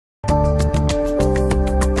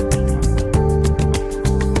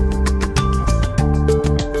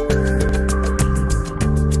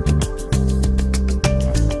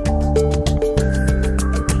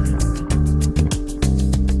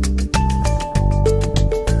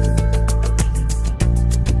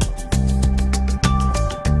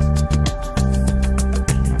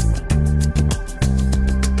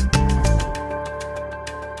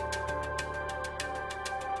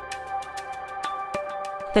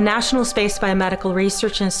The National Space Biomedical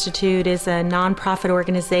Research Institute is a nonprofit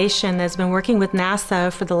organization that's been working with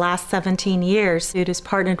NASA for the last 17 years. It has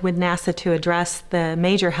partnered with NASA to address the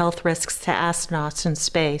major health risks to astronauts in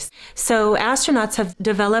space. So astronauts have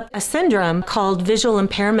developed a syndrome called visual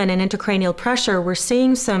impairment and intracranial pressure. We're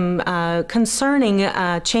seeing some concerning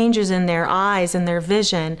changes in their eyes and their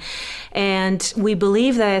vision. And we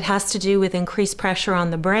believe that it has to do with increased pressure on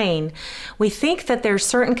the brain. We think that there are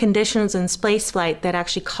certain conditions in spaceflight that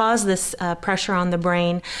actually cause this pressure on the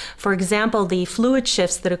brain. For example, the fluid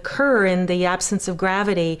shifts that occur in the absence of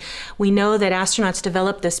gravity. We know that astronauts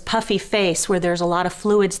develop this puffy face where there's a lot of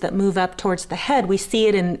fluids that move up towards the head. We see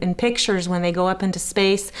it in pictures when they go up into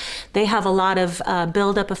space. They have a lot of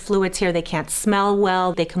buildup of fluids here. They can't smell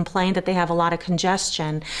well. They complain that they have a lot of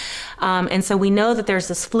congestion. And so we know that there's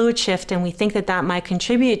this fluid shift, and we think that that might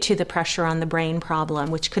contribute to the pressure on the brain problem,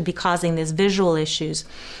 which could be causing these visual issues.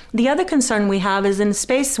 The other concern we have is in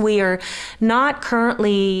space we are not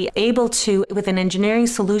currently able to, with an engineering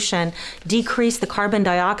solution, decrease the carbon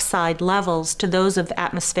dioxide levels to those of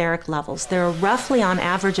atmospheric levels. They're roughly on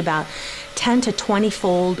average about 10 to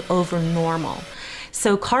 20-fold over normal.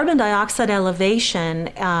 So carbon dioxide elevation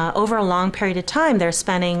over a long period of time, they're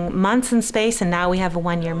spending months in space, and now we have a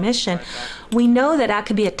one-year mission. We know that that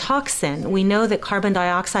could be a toxin. We know that carbon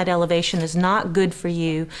dioxide elevation is not good for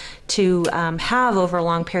you to have over a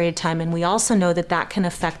long period of time, and we also know that that can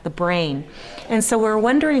affect the brain. And so we're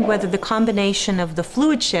wondering whether the combination of the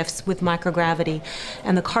fluid shifts with microgravity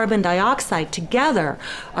and the carbon dioxide together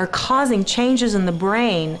are causing changes in the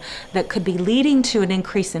brain that could be leading to an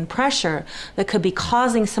increase in pressure, that could be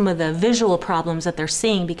causing some of the visual problems that they're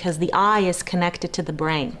seeing because the eye is connected to the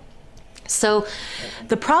brain. So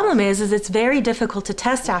the problem is it's very difficult to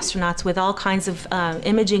test astronauts with all kinds of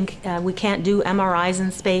imaging. We can't do MRIs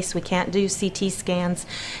in space, we can't do CT scans,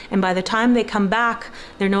 and by the time they come back,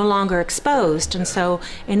 they're no longer exposed. And so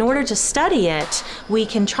in order to study it, we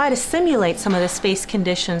can try to simulate some of the space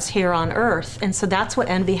conditions here on Earth. And so that's what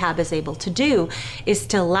NVHAB is able to do, is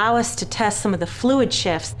to allow us to test some of the fluid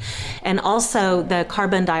shifts and also the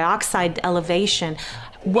carbon dioxide elevation,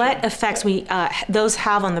 what effects those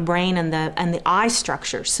have on the brain and the eye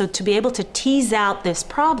structure. So to be able to tease out this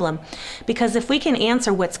problem, because if we can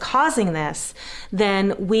answer what's causing this,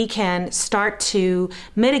 then we can start to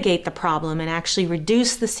mitigate the problem and actually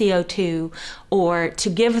reduce the CO2, or to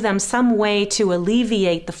give them some way to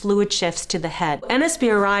alleviate the fluid shifts to the head.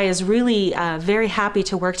 NSBRI is really very happy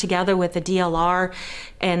to work together with the DLR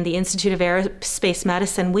and the Institute of Aerospace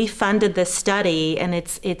Medicine. We funded this study, and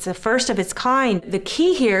it's a first of its kind. The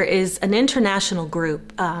key here is an international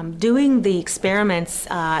group. Doing the experiments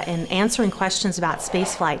and answering questions about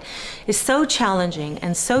spaceflight is so challenging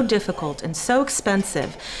and so difficult and so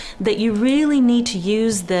expensive that you really need to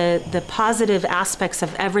use the positive aspects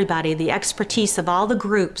of everybody, the expertise of all the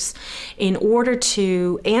groups, in order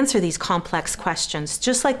to answer these complex questions.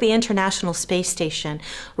 Just like the International Space Station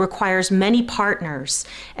requires many partners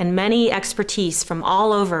and many expertise from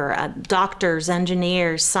all over, doctors,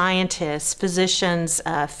 engineers, scientists, physicians,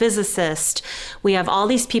 physicists. We have all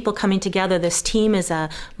these people coming together. This team is a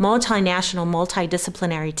multinational,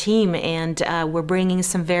 multidisciplinary team, and we're bringing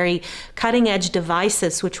some very cutting-edge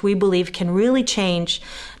devices which we believe can really change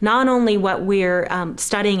not only what we're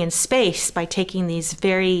studying in space by taking these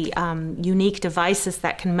very unique devices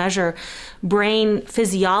that can measure brain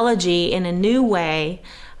physiology in a new way,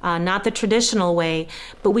 not the traditional way,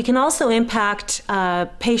 but we can also impact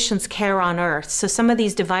patients' care on Earth. So some of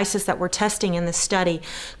these devices that we're testing in this study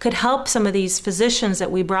could help some of these physicians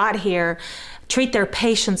that we brought here treat their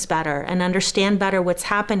patients better and understand better what's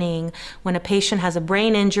happening when a patient has a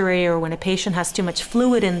brain injury or when a patient has too much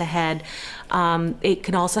fluid in the head. It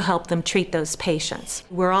can also help them treat those patients.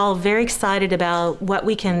 We're all very excited about what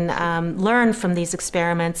we can learn from these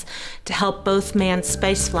experiments to help both manned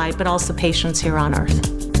spaceflight but also patients here on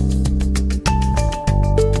Earth.